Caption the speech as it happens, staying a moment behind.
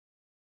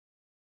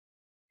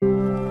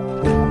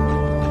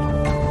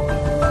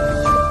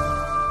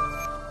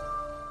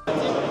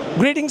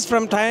Greetings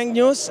from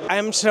TaiyangNews. I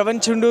am Shravan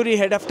Chunduri,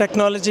 Head of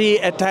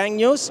Technology at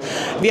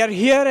TaiyangNews. We are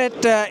here at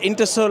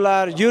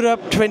Intersolar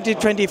Europe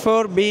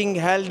 2024 being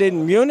held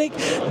in Munich,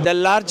 the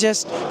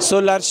largest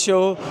solar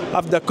show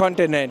of the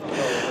continent.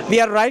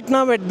 We are right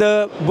now at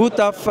the booth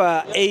of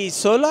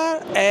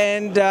AESOLAR,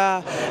 and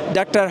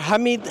Dr.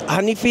 Hamid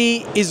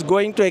Hanifi is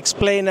going to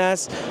explain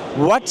us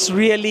what's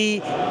really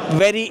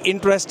very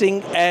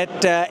interesting at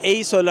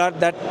AESOLAR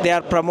that they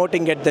are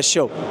promoting at the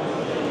show.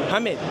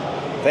 Hamid.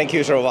 Thank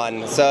you,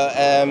 Shravan. So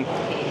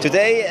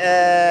today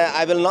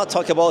I will not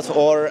talk about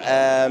our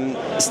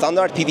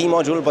standard PV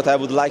module, but I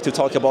would like to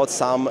talk about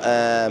some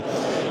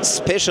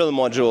special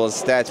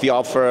modules that we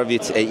offer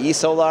with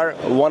AESOLAR.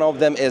 One of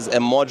them is a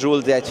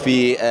module that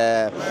we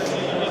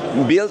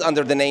built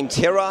under the name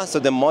Terra. So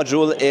the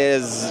module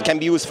can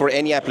be used for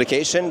any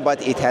application,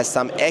 but it has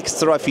some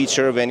extra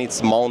feature when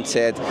it's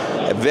mounted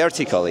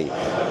vertically.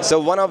 So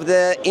one of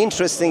the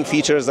interesting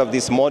features of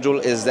this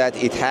module is that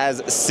it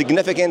has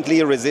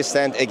significantly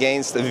resistant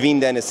against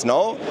wind and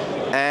snow,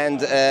 and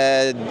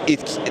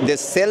the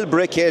cell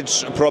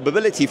breakage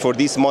probability for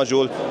this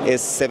module is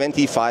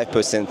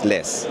 75%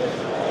 less.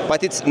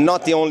 But it's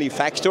not the only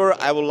factor.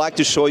 I would like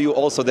to show you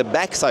also the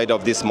backside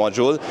of this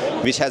module,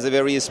 which has a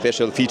very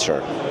special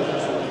feature.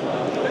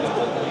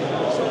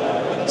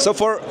 So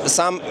for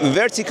some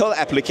vertical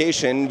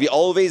application, we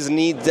always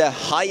need the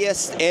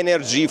highest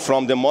energy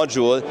from the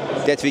module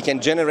that we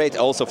can generate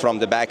also from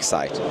the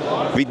backside.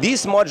 With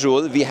this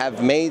module, we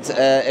have made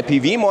a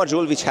PV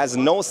module which has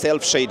no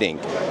self-shading.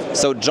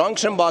 So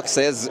junction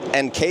boxes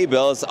and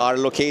cables are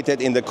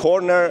located in the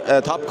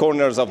top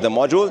corners of the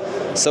module.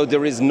 So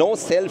there is no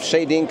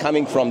self-shading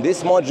coming from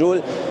this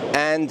module,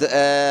 and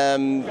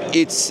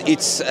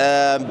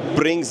it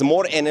brings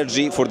more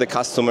energy for the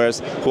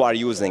customers who are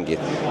using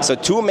it. So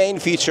two main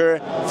features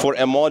for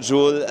a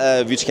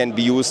module which can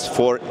be used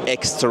for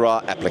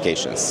extra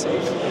applications.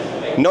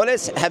 Now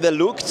let's have a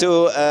look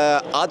to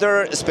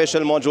other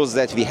special modules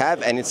that we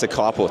have, and it's a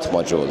carport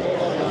module.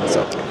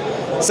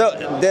 So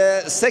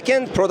the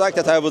second product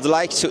that I would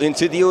like to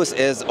introduce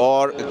is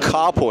our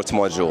carport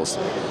modules.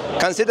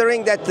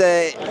 Considering that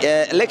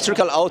the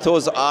electrical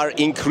autos are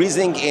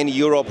increasing in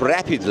Europe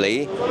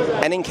rapidly,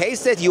 and in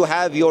case that you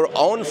have your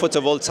own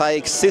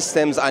photovoltaic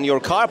systems on your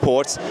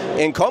carports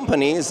in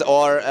companies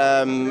or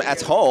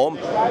at home,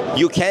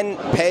 you can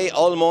pay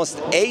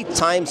almost 8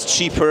 times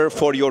cheaper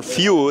for your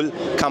fuel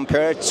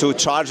compared to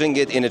charging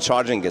it in a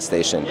charging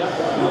station.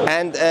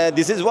 And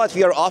this is what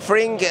we are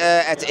offering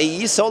at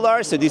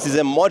AESOLAR. So this is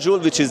a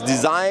module which is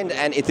designed,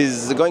 and it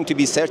is going to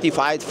be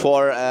certified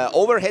for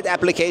overhead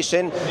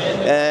application.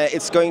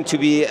 It's going to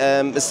be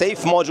a safe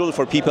module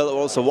for people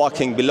also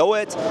walking below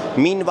it.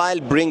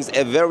 Meanwhile, brings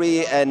a very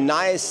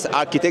nice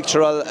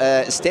architectural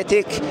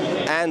aesthetic,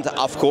 and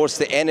of course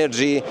the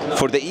energy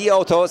for the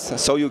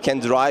e-autos, so you can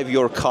drive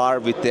your car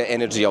with the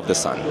energy of the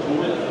sun.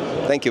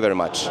 Thank you very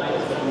much.